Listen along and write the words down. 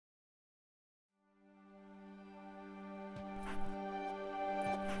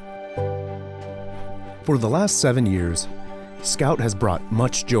For the last 7 years, Scout has brought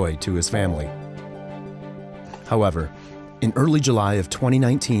much joy to his family. However, in early July of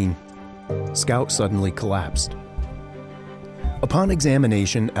 2019, Scout suddenly collapsed. Upon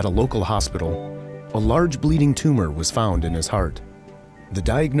examination at a local hospital, a large bleeding tumor was found in his heart. The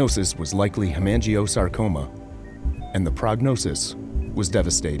diagnosis was likely hemangiosarcoma, and the prognosis was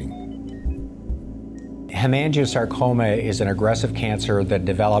devastating. Hemangiosarcoma is an aggressive cancer that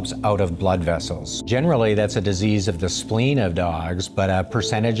develops out of blood vessels. Generally, that's a disease of the spleen of dogs, but a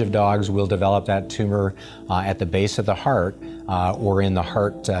percentage of dogs will develop that tumor at the base of the heart or in the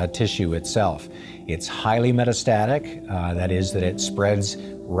heart tissue itself. It's highly metastatic, that is that it spreads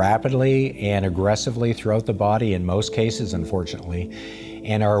rapidly and aggressively throughout the body in most cases, unfortunately.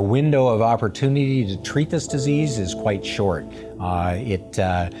 And our window of opportunity to treat this disease is quite short. It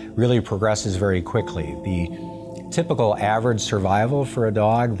really progresses very quickly. The typical average survival for a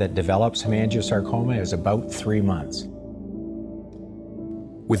dog that develops hemangiosarcoma is about 3 months.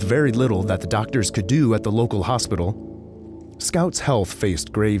 With very little that the doctors could do at the local hospital, Scout's health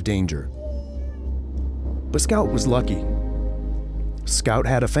faced grave danger. But Scout was lucky. Scout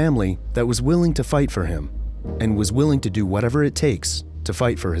had a family that was willing to fight for him and was willing to do whatever it takes to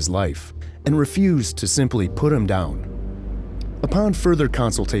fight for his life, and refused to simply put him down. Upon further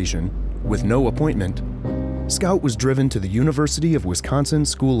consultation, with no appointment, Scout was driven to the University of Wisconsin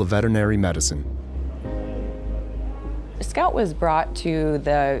School of Veterinary Medicine. Scout was brought to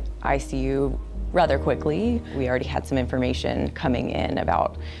the ICU rather quickly. We already had some information coming in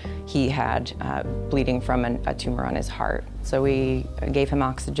about he had bleeding from a tumor on his heart. So we gave him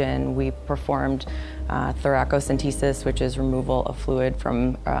oxygen. We performed thoracocentesis, which is removal of fluid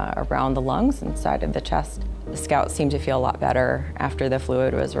from around the lungs inside of the chest. The Scout seemed to feel a lot better after the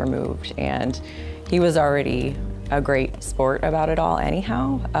fluid was removed, and he was already a great sport about it all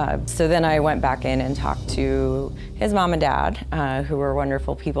anyhow. So then I went back in and talked to his mom and dad, who were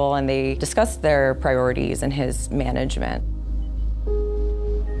wonderful people, and they discussed their priorities and his management.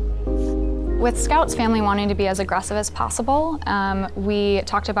 With Scout's family wanting to be as aggressive as possible, we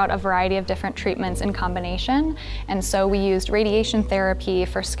talked about a variety of different treatments in combination. And so we used radiation therapy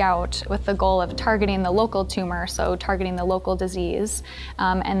for Scout with the goal of targeting the local tumor, so targeting the local disease.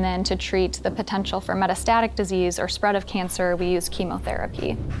 And then to treat the potential for metastatic disease or spread of cancer, we used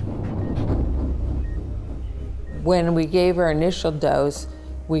chemotherapy. When we gave our initial dose,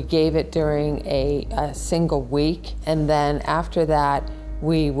 we gave it during a single week. And then after that,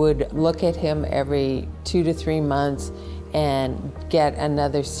 we would look at him every 2 to 3 months and get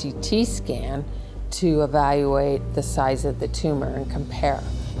another CT scan to evaluate the size of the tumor and compare.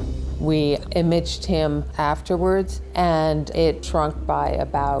 We imaged him afterwards, and it shrunk by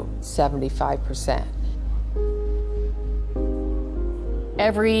about 75%.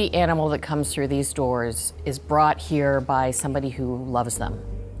 Every animal that comes through these doors is brought here by somebody who loves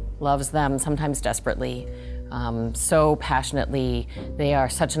them sometimes desperately. So passionately. They are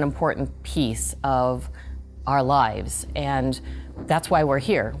such an important piece of our lives, and that's why we're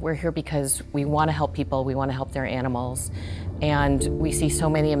here. We're here because we want to help people, we want to help their animals, and we see so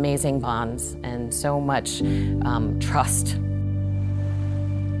many amazing bonds and so much trust.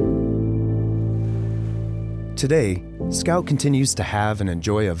 Today, Scout continues to have and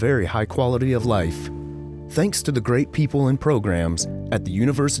enjoy a very high quality of life, thanks to the great people and programs at the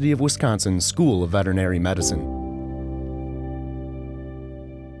University of Wisconsin School of Veterinary Medicine.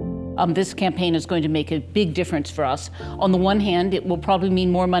 This campaign is going to make a big difference for us. On the one hand, it will probably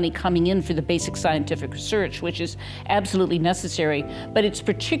mean more money coming in for the basic scientific research, which is absolutely necessary, but it's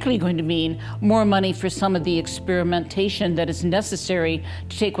particularly going to mean more money for some of the experimentation that is necessary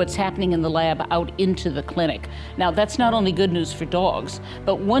to take what's happening in the lab out into the clinic. Now, that's not only good news for dogs,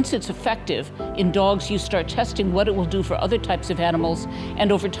 but once it's effective in dogs, you start testing what it will do for other types of animals,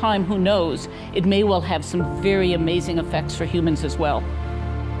 and over time, who knows, it may well have some very amazing effects for humans as well.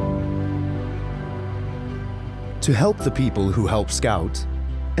 To help the people who help Scout,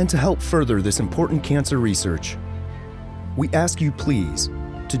 and to help further this important cancer research, we ask you please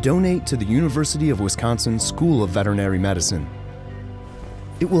to donate to the University of Wisconsin School of Veterinary Medicine.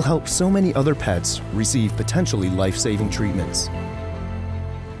 It will help so many other pets receive potentially life-saving treatments.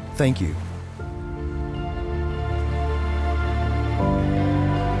 Thank you.